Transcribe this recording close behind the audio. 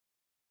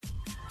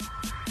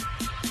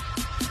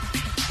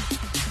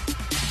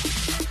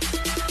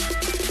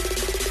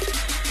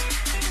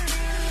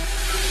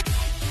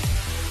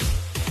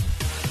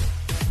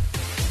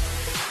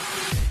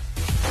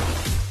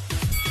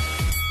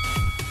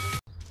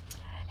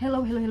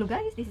Hello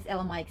guys, this is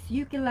Ella Mike's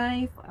UK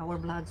Life. Our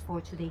vlogs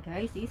for today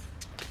guys is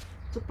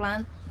to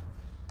plant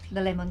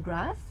the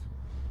lemongrass.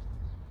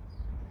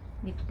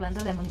 Need to plant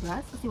the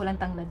lemongrass kasi walang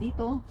tanglad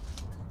dito.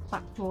 Pak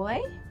choy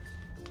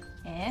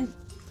and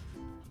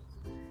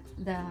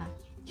the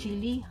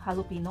chili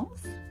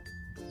jalapenos.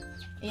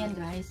 Ayan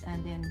guys,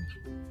 and then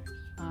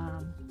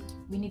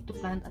we need to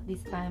plant at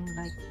this time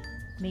like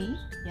May,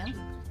 yeah,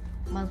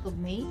 month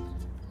of May,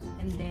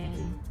 and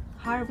then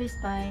harvest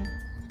time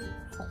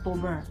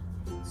October.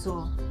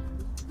 So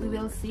we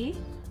will see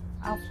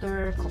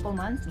after couple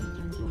months,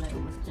 June, July,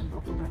 August, September,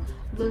 October.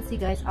 We will see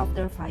guys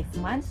after 5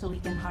 months, so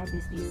we can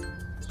harvest this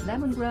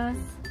lemongrass,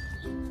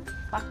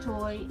 pak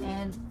choy,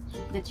 and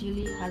the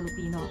chili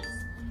jalapenos.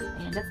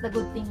 And that's the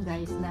good thing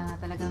guys, na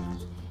talagang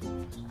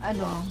I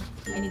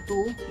need to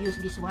use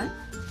this one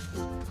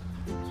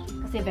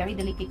kasi very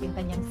delicate yung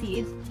kanyang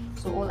seeds.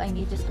 So all I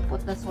need is to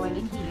put the soil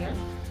in here.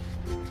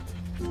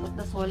 Put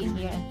the soil in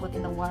here and put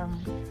in the warm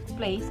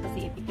place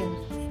kasi if you can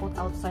put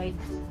outside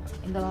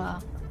in the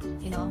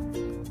in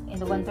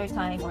the winter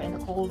time or in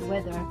the cold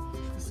weather,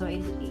 so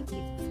it's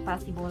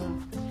possible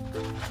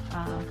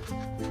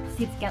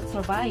seeds can't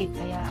survive.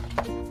 Kaya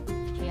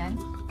ayan,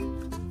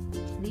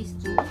 these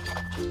two,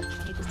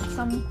 I need to put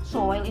some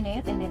soil in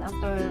it, and then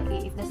after,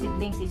 if the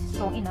seedlings is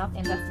strong enough,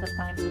 and that's the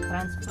time to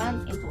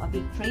transplant into a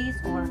big trays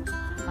or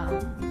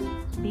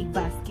big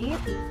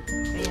basket.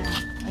 Kaya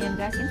ayan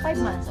guys, in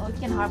 5 months, so we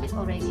can harvest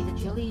already the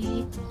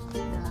chili, the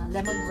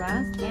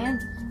lemongrass,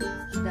 and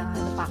the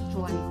pak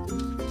choy.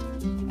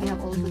 I have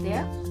also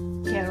there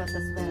carrots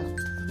as well.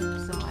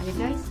 So ayan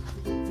guys,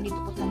 we need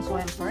to put some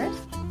soil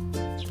first.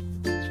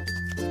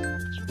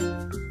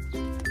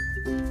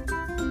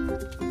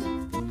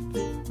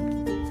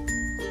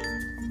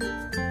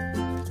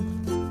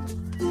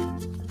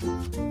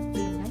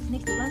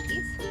 Next plant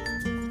is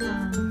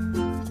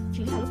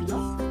chili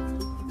jalapenos.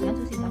 Yan,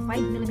 so it's a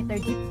 5mm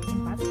deep in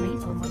pot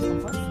trays or moist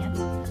compost. Yan,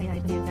 kaya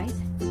ito yan guys.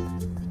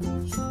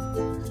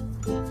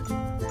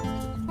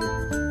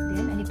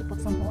 Then I need to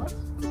put some more.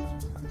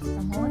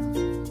 I'm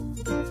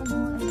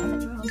not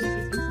sure how this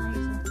is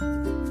inside, so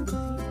let's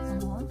see, put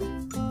some more.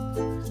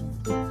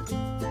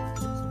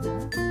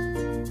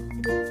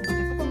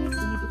 After couple weeks,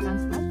 we need to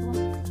transplant to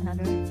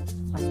another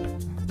basket.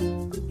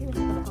 Okay, we'll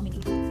take a look how many.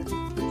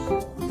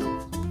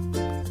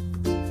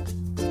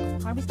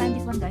 Harvest time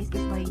this one guys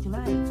is by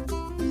July,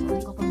 so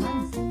only couple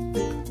months.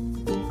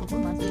 Only couple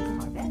months we need to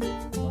harvest.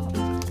 Wow.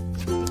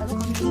 Take a look how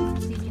many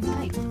seeds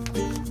inside.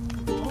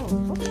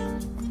 Oh, oops.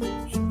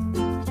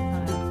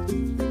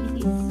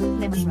 This is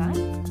lemongrass.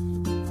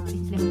 This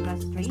is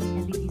lemongrass trays,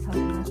 and this is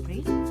jalapenos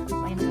trays. So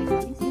ayan na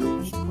guys, this is, I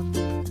need to put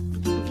to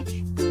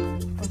each.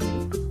 Okay,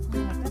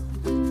 like that.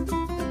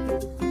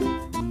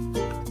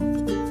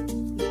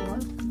 Each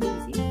one,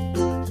 this is.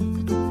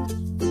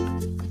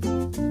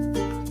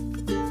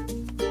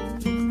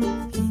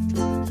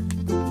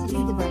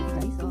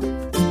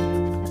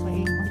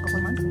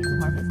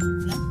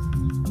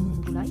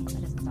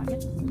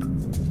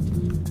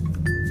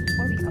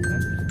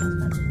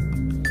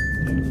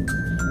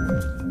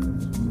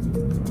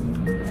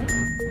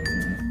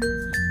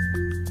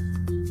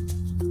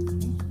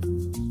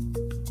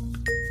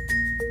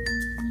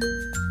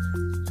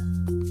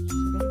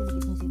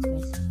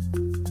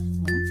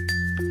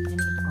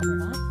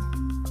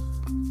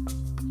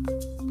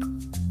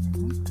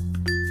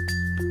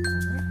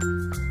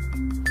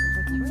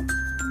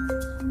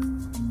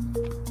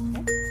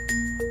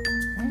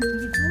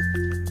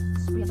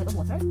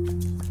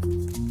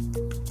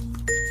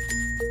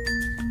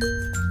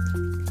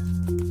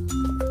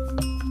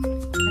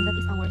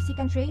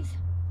 Second trays,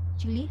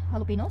 chili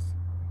jalapenos,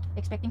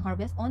 expecting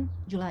harvest on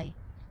July.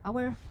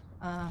 Our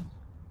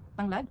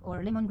tanglad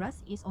or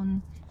lemongrass is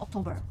on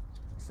October.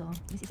 So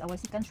this is our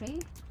second tray.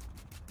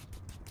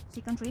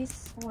 Second trays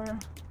for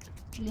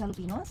chili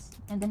jalapenos,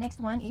 and the next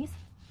one is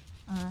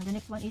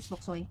bok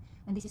choy,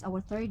 and this is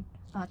our third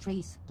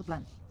trays to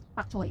plant.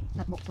 Pak choy,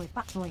 not bok choy,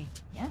 pak choy.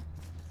 Yeah.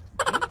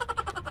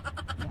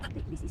 Okay.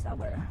 Yeah, this is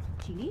our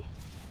chili.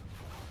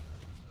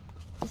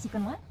 The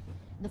second one,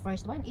 the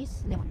first one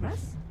is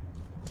lemongrass.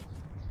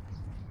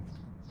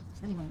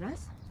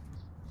 Lemongrass.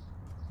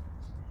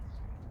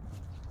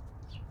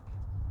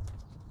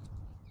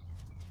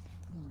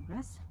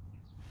 Lemongrass.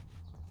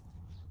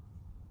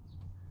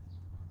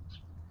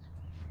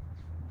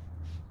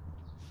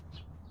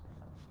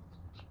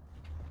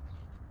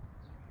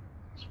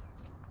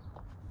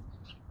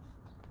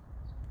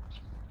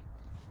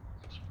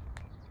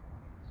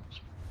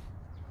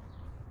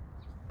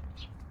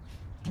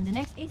 And the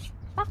next is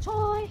pak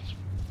choy.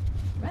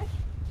 Right?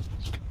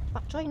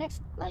 Pak choy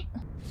next plant.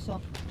 So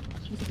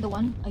this is the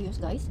one I use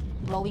guys,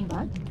 growing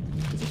bag.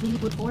 This is really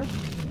good for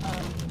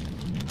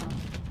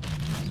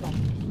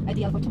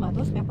ideal for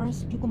tomatoes,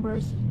 peppers,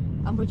 cucumbers,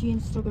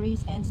 aubergines,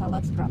 strawberries, and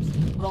salad scraps.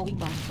 Growing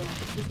bag. So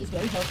this is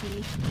very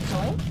healthy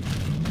soil.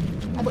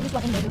 I bought this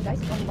one in Lego guys.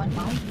 It's only 1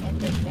 pound and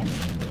 10 cents.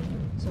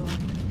 So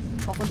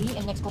hopefully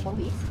in next couple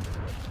weeks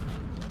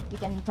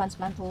we can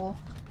transplant to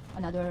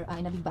another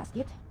in a big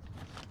basket.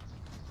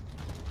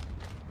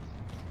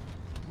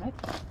 right?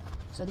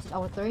 So this is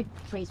our third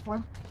trays for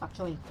pak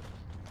choy.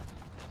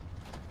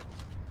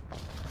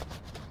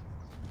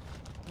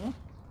 Okay.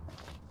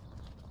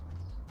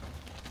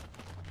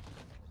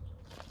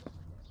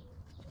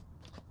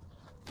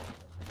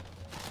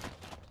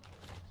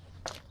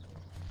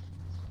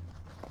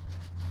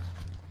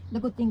 The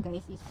good thing,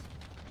 guys, is,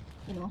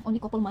 you know, only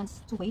couple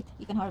months to wait.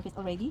 You can harvest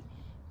already,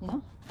 you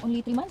know,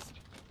 only 3 months.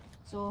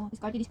 So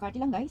discarte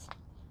lang, guys.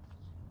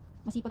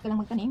 Masipag ka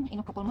lang magtanim,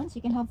 in a couple months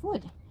you can have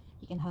food.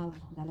 You can have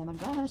the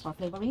lemongrass for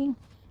flavoring.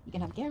 You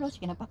can have carrots,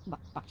 you can have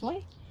pak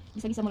choy.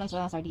 Gisa-gisa mo lang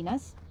sa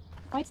sardinas.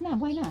 Fights na,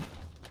 buhay na.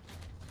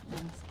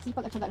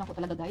 Sipag at syaga lang po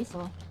talaga, guys.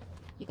 So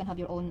you can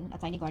have your own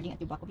tiny garden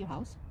at your back of your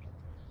house.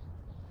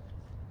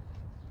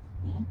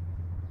 Yan.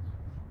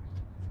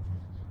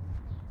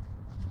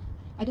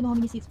 I don't know how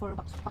many seeds for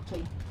pak choy.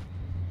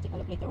 Take a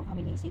look later of how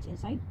many seeds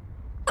inside.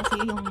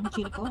 Kasi yung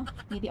chili ko,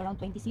 maybe around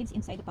 20 seeds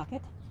inside the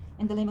packet.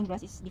 And the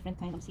lemongrass is different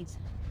kind of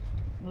seeds.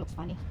 It looks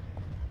funny.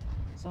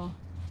 So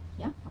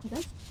yeah, okay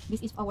guys,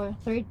 this is our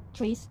third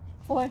trays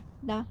for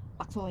the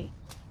pak choy.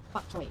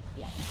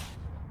 Yeah,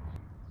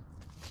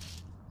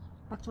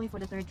 pak choy for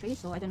the third tray.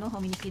 So I don't know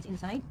how many seeds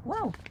inside.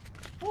 Wow,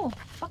 oh,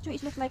 pak choy,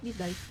 it looks like this,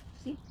 guys.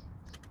 See,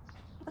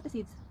 look at the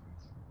seeds.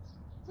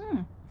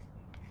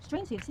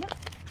 Strange seeds. Yeah.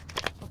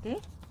 Okay,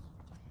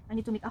 I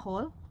need to make a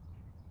hole.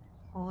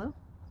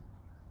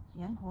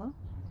 Yeah, hole.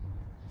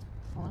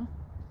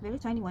 Very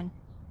tiny one.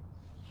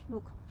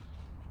 Look,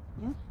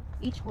 yeah,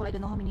 each hole, I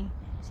don't know how many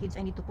seeds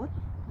I need to put.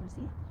 We'll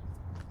see.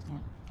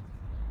 Yeah,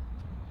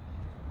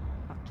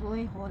 pak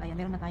choy hole. Ayan,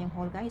 meron na tayong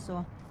hole, guys.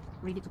 So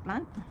ready to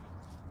plant.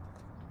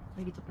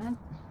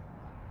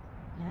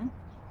 Yan.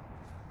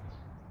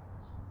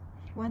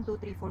 1, 2,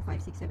 3, 4,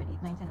 5, 6, 7,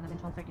 8, 9, 10, 11,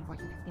 12, 13,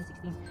 14, 15,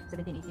 16,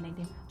 17, 18,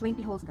 19,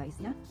 20 holes, guys.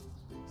 Yeah,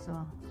 so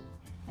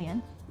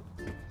ayan,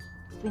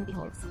 20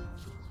 holes.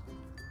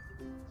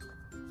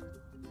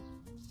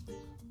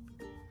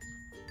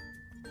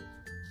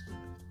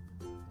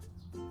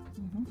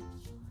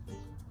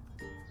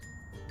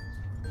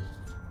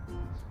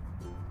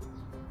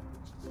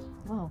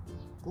 Wow,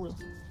 cool.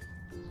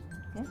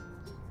 Okay,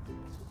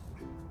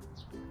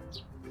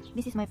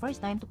 this is my first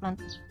time to plant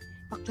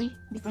pak choy,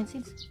 different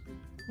seeds.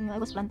 You know, I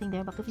was planting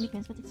there back to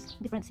Philippines, but it's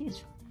different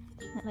seeds,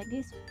 not like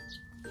this.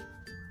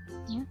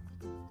 Yeah.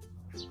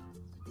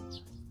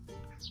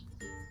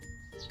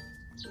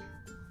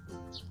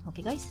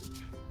 Okay guys,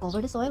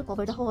 cover the soil,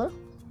 cover the hole.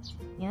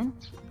 Yan,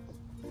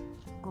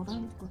 cover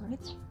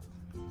it.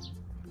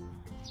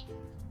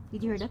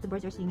 Did you hear that? The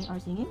birds are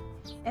singing.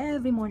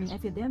 Every morning I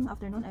feed them,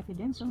 afternoon I feed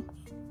them, so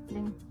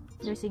then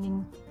they're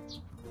singing.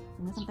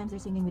 You know, sometimes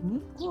they're singing with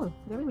me. Cool,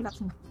 very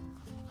relaxing.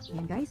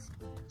 Ayan guys,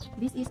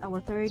 this is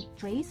our third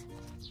trays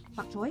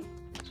pak choy.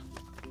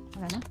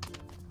 Wala na.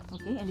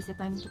 Okay, and this is the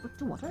time to put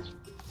to water.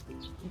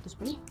 Need to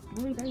spray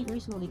very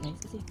slowly, guys,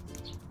 kasi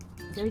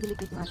very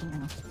delicate yung ating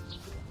ano.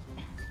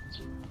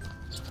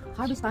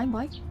 Harvest time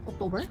by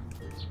October.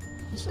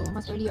 So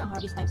mas earlier ang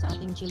harvest time sa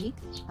ating chili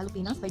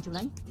jalapenos by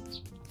July.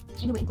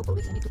 Anyway, in couple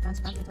weeks I need to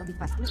transplant into a big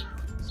basket.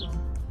 So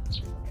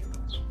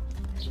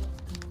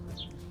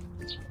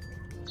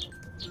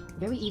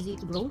very easy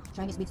to grow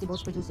Chinese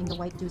vegetables producing the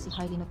white, juicy,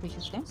 highly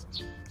nutritious stems.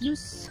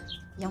 Use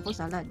yang for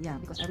salad, yeah,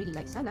 because I really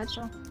like salad.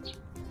 So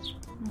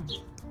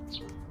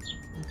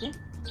okay,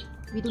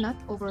 we do not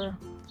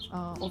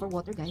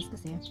overwater, guys,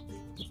 kasi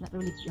it's not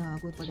really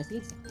good for the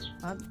seeds.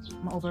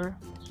 Ma-over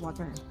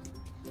water.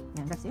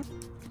 Yeah, that's it.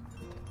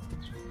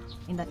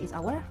 And that is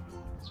our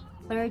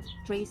third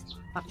trays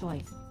pak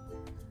choy.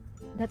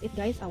 That's it,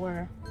 guys,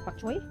 our pak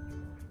choy.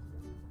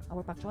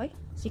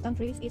 Second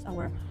trays is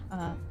our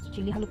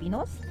chili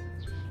jalapenos,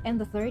 and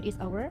the third is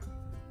our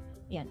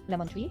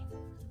lemon tree.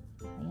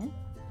 Ayan.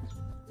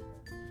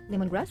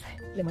 Lemongrass.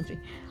 Lemon tree.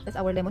 That's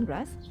our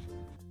lemongrass.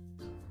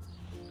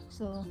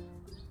 So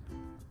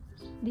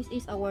this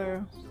is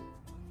our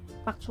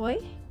pak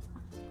choy,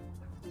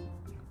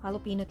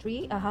 jalapeno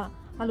tree,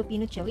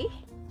 jalapeno chili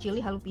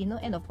jalapeno,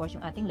 and of course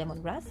yung ating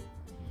lemongrass.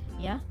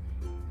 Yeah,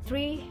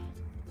 3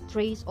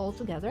 trays all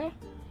together.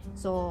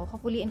 So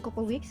hopefully in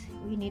couple weeks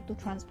we need to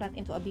transplant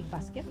into a big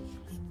basket.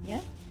 Yeah,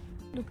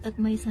 look at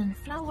my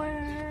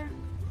sunflower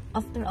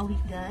after a week,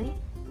 guys.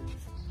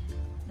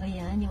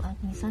 Ayan yung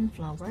aking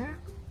sunflower.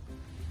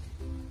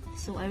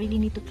 So I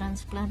really need to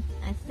transplant,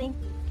 I think,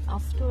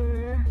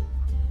 after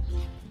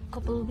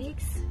couple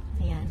weeks.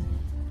 Ayan,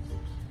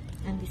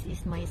 and this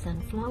is my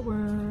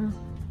sunflower.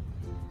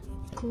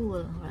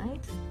 Cool,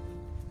 right?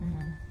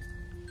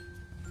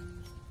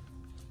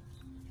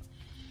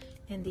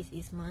 And this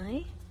is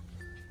my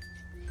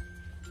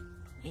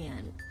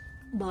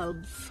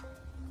bulbs.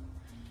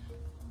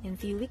 In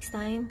few weeks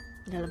time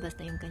lalabas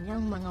na yung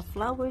kanyang mga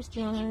flowers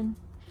dyan.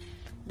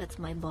 That's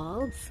my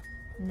bulbs.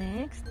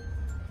 Next,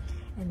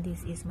 and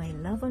this is my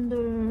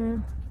lavender.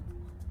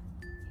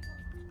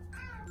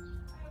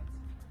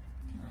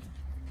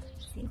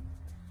 See,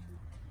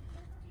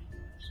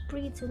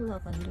 pretty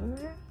lavender.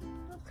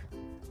 Look,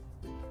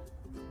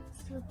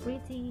 so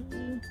pretty.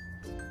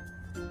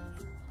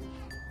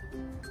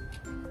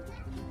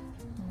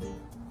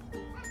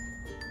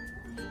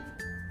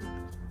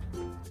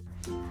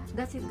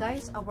 that's it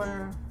guys,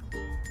 our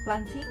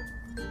planting.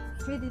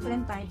 3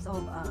 different types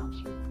of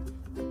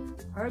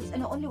herbs,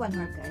 and only one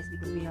herb guys,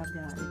 because we have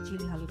the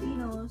chili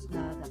jalapenos,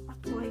 the pak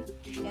choy,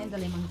 and the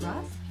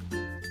lemongrass.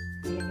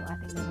 Ayan yung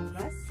ating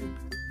lemongrass.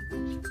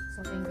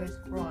 So fingers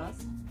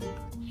crossed,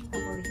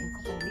 hopefully in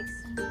couple weeks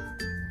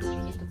we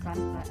need to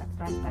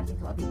transplant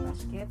into a big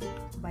basket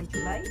by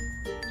July.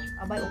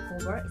 By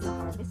October is the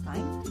harvest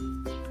time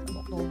of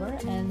October,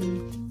 and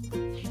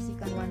the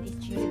second one is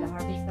chili. The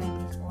harvest time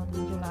is on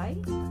July.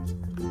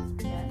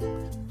 Ayan,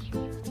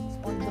 it's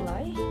on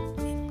July.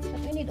 But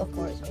we need, of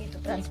course, we need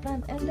to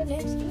transplant. And the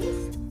next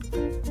is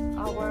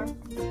our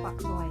pak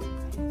choy.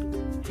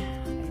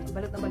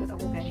 Balot na balot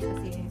ako guys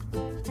kasi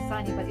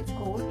sunny but it's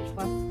cold. It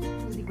was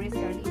 2 degrees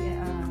early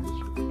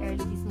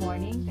this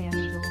morning, kaya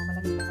medyo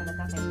malamig pa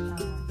talaga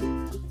kahit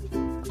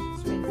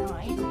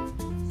springtime.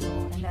 So,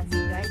 and that's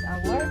it guys,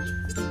 our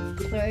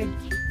third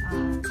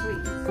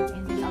tree.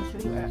 And then I'll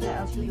show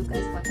you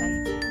guys what I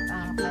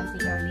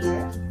planting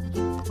earlier.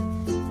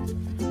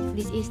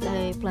 This is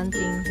the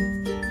planting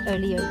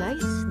earlier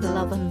guys, the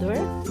lavender.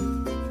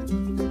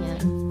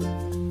 Yan.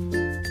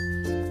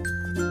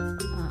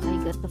 I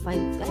got the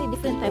 5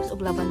 different types of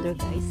lavender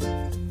guys.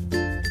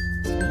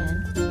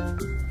 Ayan.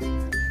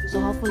 So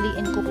hopefully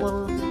in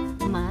couple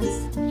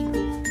months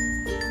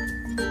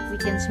we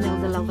can smell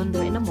the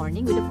lavender in the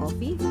morning with the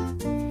coffee.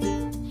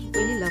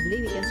 Really lovely.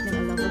 We can smell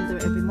a lavender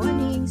every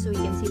morning, so we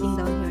can sitting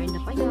down here in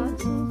the payat.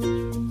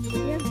 So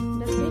yeah,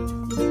 that's it.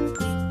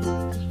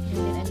 And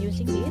then I'm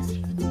using this,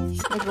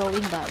 the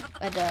growing bag,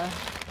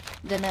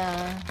 the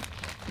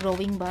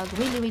growing bag.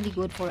 Really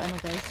good for ano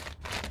guys,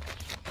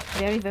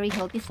 very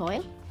healthy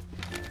soil.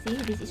 See,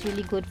 this is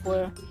really good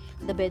for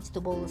the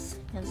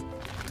vegetables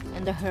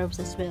and the herbs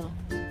as well.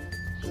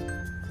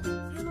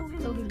 Hello.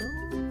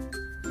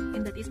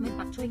 And that is my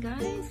pak choy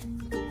guys.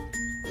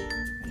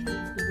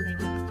 Ayan, tubo na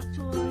yung aking pak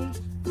choy.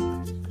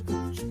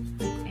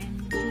 And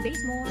 2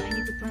 days more, I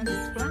need to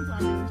transplant to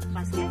other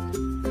basket.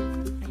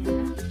 Ayan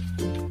na.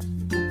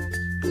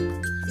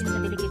 Since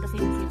na-delicate kasi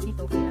yung seeds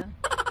nito, kaya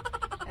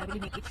I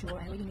really make it sure,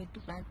 I really need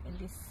to plant in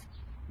this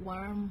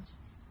warm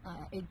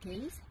egg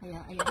case.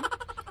 Kaya ayan,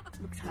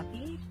 looks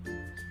happy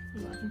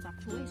yung aking pak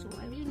choy. So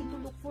I really need to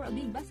look for a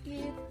big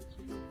basket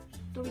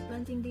to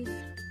replanting this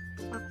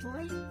pak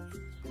choy.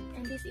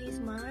 And this is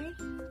my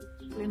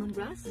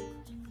lemongrass.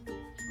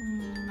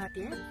 Not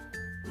yet.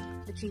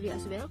 The chili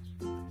as well.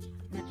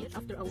 Not yet.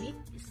 After a week.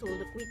 So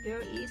the quicker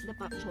is the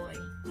pak choy.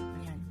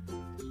 Ayan.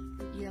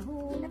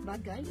 Yahoo! Not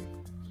bad guys.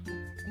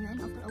 Ayan,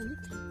 after a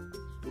week.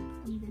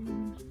 And then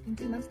in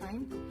 3 months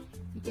time,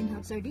 we can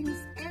have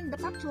sardines and the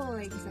pak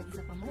choy.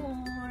 Gisa-gisa pa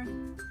more.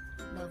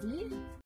 Lovely.